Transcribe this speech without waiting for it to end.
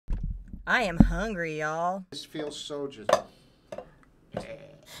I am hungry, y'all. This feels so just...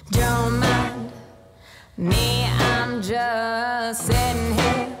 Don't mind me, I'm just sitting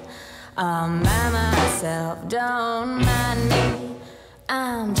here all by myself. Don't mind me,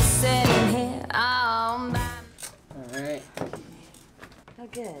 I'm just sitting here all by myself. All right. Oh,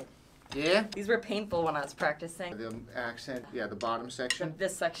 good. Yeah? These were painful when I was practicing. The accent, yeah, the bottom section.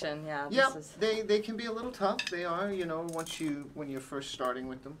 This section, yeah. Yeah, This is... they can be a little tough. They are, you know, when you're first starting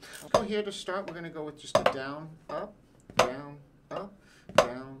with them. So here to start, we're going to go with just a down, up, down, up,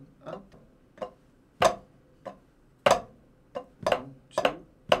 down, up. 1, 2,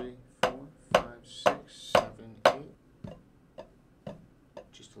 3, 4, 5, 6, 7, 8.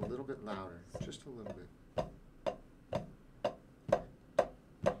 Just a little bit louder, just a little bit.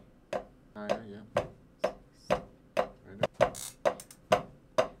 Higher, yeah.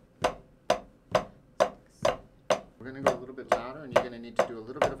 We're going to go a little bit louder, and you're going to need to do a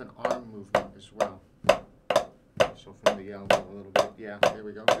little bit of an arm movement as well. So from the elbow a little bit. Yeah, there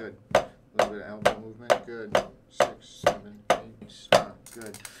we go. Good. A little bit of elbow movement. Good. 6, 7, 8. Stop.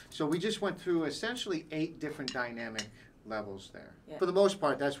 Good. So we just went through essentially 8 different dynamic levels there. Yeah. For the most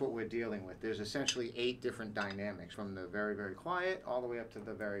part, that's what we're dealing with. There's essentially 8 different dynamics, from the very, very quiet all the way up to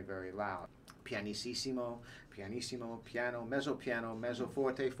the very, very loud. Pianissimo, pianissimo, piano, mezzo piano, mezzo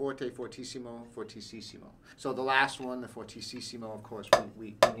forte, forte, fortissimo, fortissimo. So the last one, the fortissimo, of course,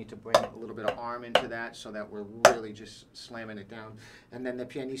 we need to bring a little bit of arm into that so that we're really just slamming it down. And then the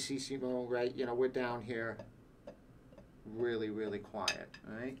pianissimo, right, you know, we're down here really, really quiet,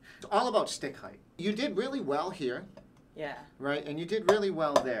 all right? It's all about stick height. You did really well here. Yeah. Right, and you did really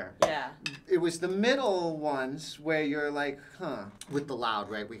well there. Yeah. It was the middle ones where you're like, huh. With the loud,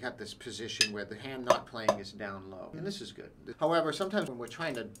 right, we have this position where the hand not playing is down low. And this is good. However, sometimes when we're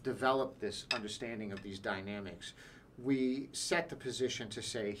trying to develop this understanding of these dynamics, we set the position to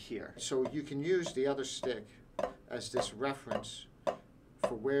say here. So you can use the other stick as this reference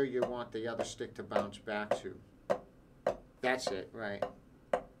for where you want the other stick to bounce back to. That's it, right.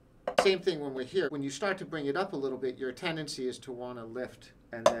 Same thing when we're here. When you start to bring it up a little bit, your tendency is to want to lift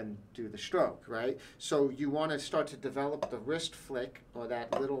and then do the stroke, right? So you want to start to develop the wrist flick, or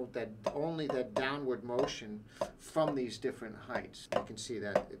only that downward motion from these different heights. You can see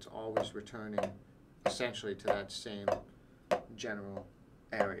that it's always returning essentially to that same general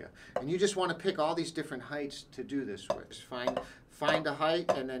area. And you just want to pick all these different heights to do this with. Just find a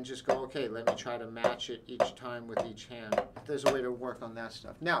height and then just go, okay, let me try to match it each time with each hand. There's a way to work on that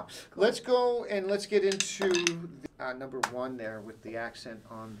stuff. Now, let's go and let's get into the, number 1 there with the accent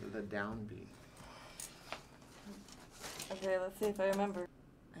on the downbeat. Okay, let's see if I remember.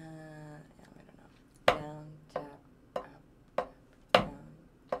 Yeah, I don't know. Down, tap, up, down,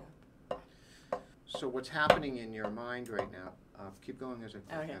 tap. So what's happening in your mind right now, keep going as I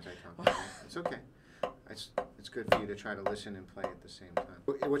talk. It's okay. It's good for you to try to listen and play at the same time.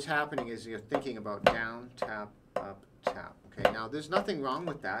 What's happening is you're thinking about down, tap, up, tap. Okay, now there's nothing wrong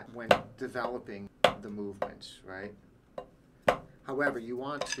with that when developing the movements, right? However, you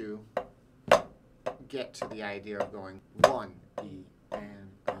want to get to the idea of going 1, E, and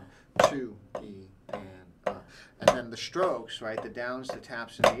 2, E, and and then the strokes, right? The downs, the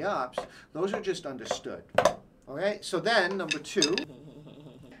taps, and the ups, those are just understood. Okay, so then number 2.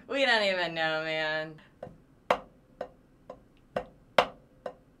 We don't even know, man.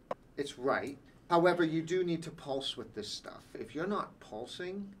 It's right. However, you do need to pulse with this stuff. If you're not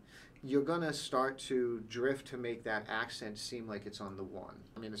pulsing, you're going to start to drift to make that accent seem like it's on the 1.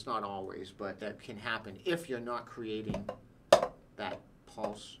 I mean, it's not always, but that can happen if you're not creating that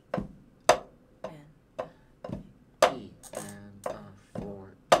pulse. E and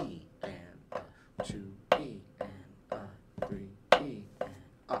 4, E and 2, E and 3, E and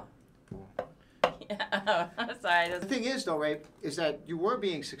 4. Yeah, I'm sorry. The thing is, though, right, is that you were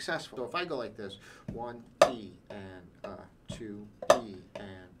being successful. So if I go like this, 1, E, and 2, E, and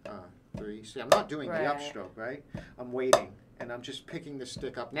 3. See, I'm not doing the upstroke, right? I'm waiting, and I'm just picking the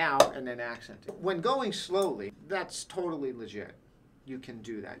stick up now and then accenting. When going slowly, that's totally legit. You can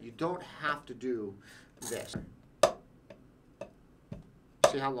do that. You don't have to do this.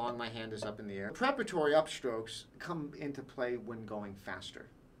 See how long my hand is up in the air? Preparatory upstrokes come into play when going faster.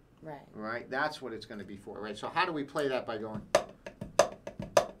 Right. Right? That's what it's going to be for, right? So how do we play that by going?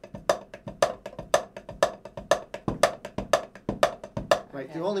 Right?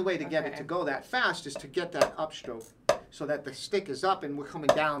 Okay. The only way to get it to go that fast is to get that upstroke so that the stick is up and we're coming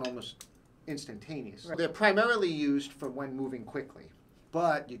down almost instantaneously. Right. They're primarily used for when moving quickly,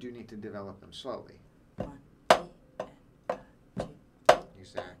 but you do need to develop them slowly. 1, E, and 2, E.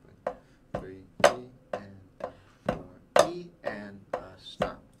 Exactly. 3, E, and 4, E, and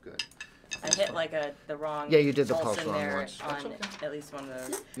stop. Good. hit like the wrong. Yeah, you did the pulse pulse in wrong there once. That's on okay. at least one of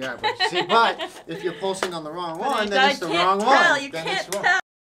those. Yeah, but see, but if you're pulsing on the wrong one, you then it's the can't wrong tell, one. you Then can't it's wrong. tell.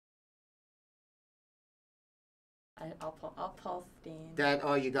 I'll pulse, Dean. That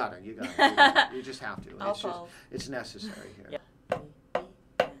you got it. You got it. You just have to. I'll It's just pulse. it's necessary here. Yeah.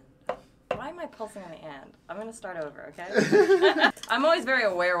 Why am I pulsing on the and? I'm gonna start over, okay? I'm always very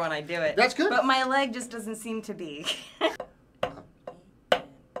aware when I do it. That's good. But my leg just doesn't seem to be.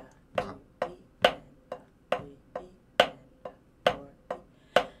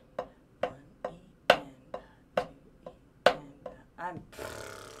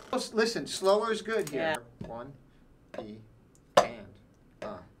 Listen, slower is good here. Yeah. 1, E, and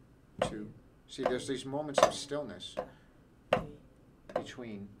 2. See, there's these moments of stillness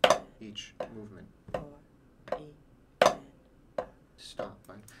between each movement. Stop.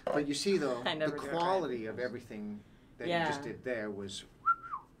 Right? But you see, though, the quality of everything that you just did there was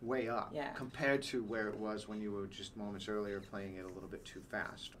way up compared to where it was when you were just moments earlier playing it a little bit too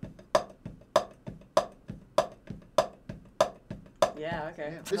fast. Yeah,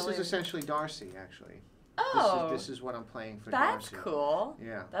 okay. Yeah. This is essentially Darcy, actually. Oh. This is what I'm playing for Darcy. That's cool.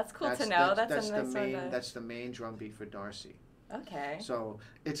 Yeah. That's cool to know. That's the main. That's the main drum beat for Darcy. Okay. So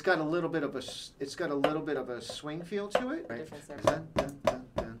it's got a little bit of a swing feel to it. Right?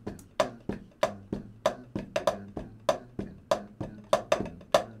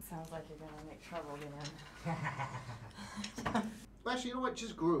 Sounds like you're gonna make trouble, Actually, you know what?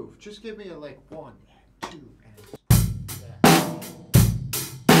 Just groove. Just give me a 1, 2, and.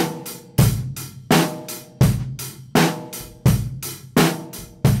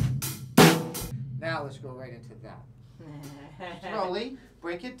 Now let's go right into that. Slowly,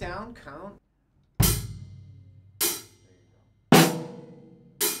 break it down, count.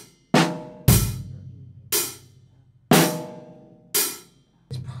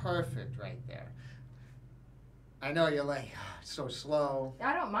 It's perfect right there. I know you're like, so slow.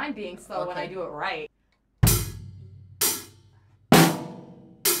 I don't mind being slow when I do it right.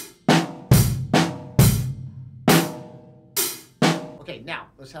 Okay, now,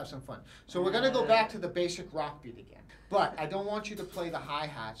 let's have some fun. So we're going to go back to the basic rock beat again. But I don't want you to play the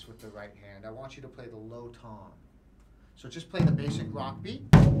hi-hats with the right hand. I want you to play the low tom. So just play the basic rock beat.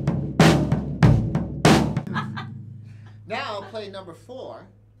 Now play number 4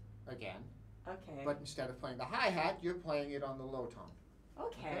 again. Okay. But instead of playing the hi-hat, you're playing it on the low tom.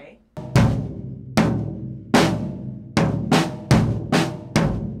 Okay.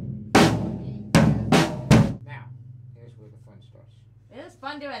 Now, here's where the fun starts. It is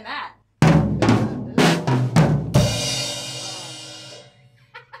fun doing that.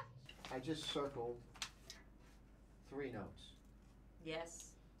 I just circled 3 notes.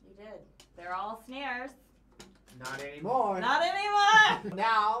 Yes, you did. They're all snares. Not anymore. Not anymore!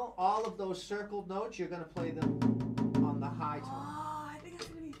 Now, all of those circled notes, you're going to play them on the high tone. Oh, I think it's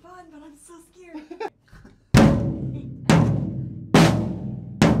going to be fun, but I'm so scared.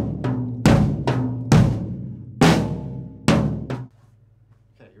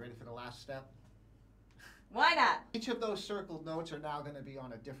 Okay, you ready for the last step? Why not? Each of those circled notes are now going to be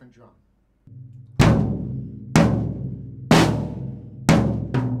on a different drum.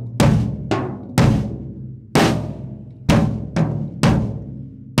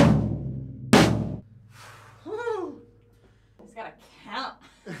 It's got to count.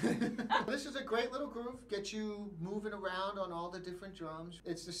 This is a great little groove. Get you moving around on all the different drums.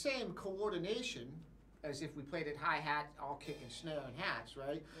 It's the same coordination as if we played it hi-hat, all kick and snare and hats,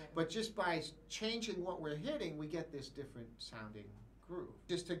 right? Yeah. But just by changing what we're hitting, we get this different sounding groove.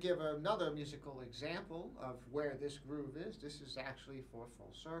 Just to give another musical example of where this groove is, this is actually for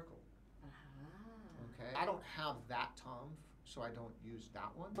full circle. Okay, I don't have that tom, so I don't use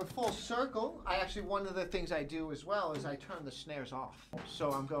that one. For full circle, one of the things I do as well is I turn the snares off.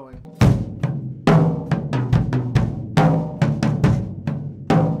 So I'm going.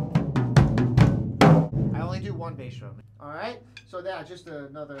 I only do one bass drum. All right, so that's just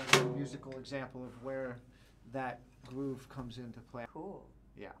another musical example of where that groove comes into play. Cool.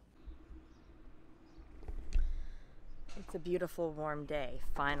 Yeah. It's a beautiful warm day,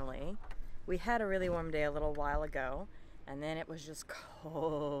 finally. We had a really warm day a little while ago, and then it was just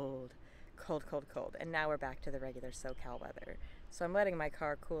cold. Cold, cold, cold. And now we're back to the regular SoCal weather. So I'm letting my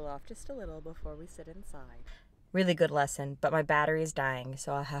car cool off just a little before we sit inside. Really good lesson, but my battery is dying,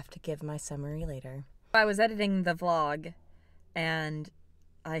 so I'll have to give my summary later. I was editing the vlog, and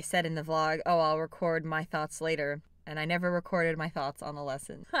I said in the vlog, oh, I'll record my thoughts later. And I never recorded my thoughts on the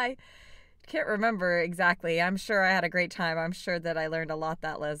lesson. I can't remember exactly. I'm sure I had a great time. I'm sure that I learned a lot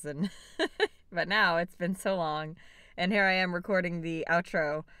that lesson. But now it's been so long. And here I am recording the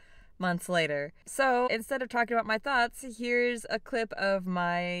outro months later. So instead of talking about my thoughts, here's a clip of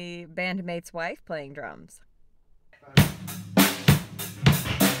my bandmate's wife playing drums.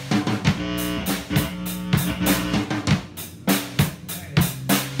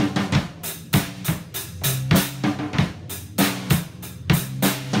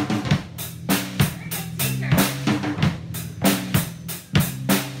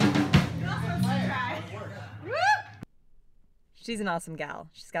 She's an awesome gal.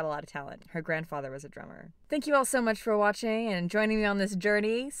 She's got a lot of talent. Her grandfather was a drummer. Thank you all so much for watching and joining me on this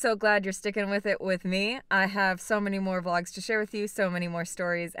journey. So glad you're sticking with it with me. I have so many more vlogs to share with you, so many more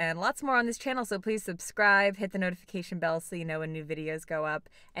stories, and lots more on this channel. So please subscribe, hit the notification bell so you know when new videos go up,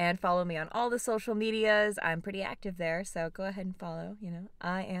 and follow me on all the social medias. I'm pretty active there, so go ahead and follow. You know,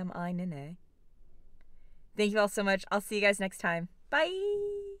 I am Nene. Thank you all so much. I'll see you guys next time. Bye!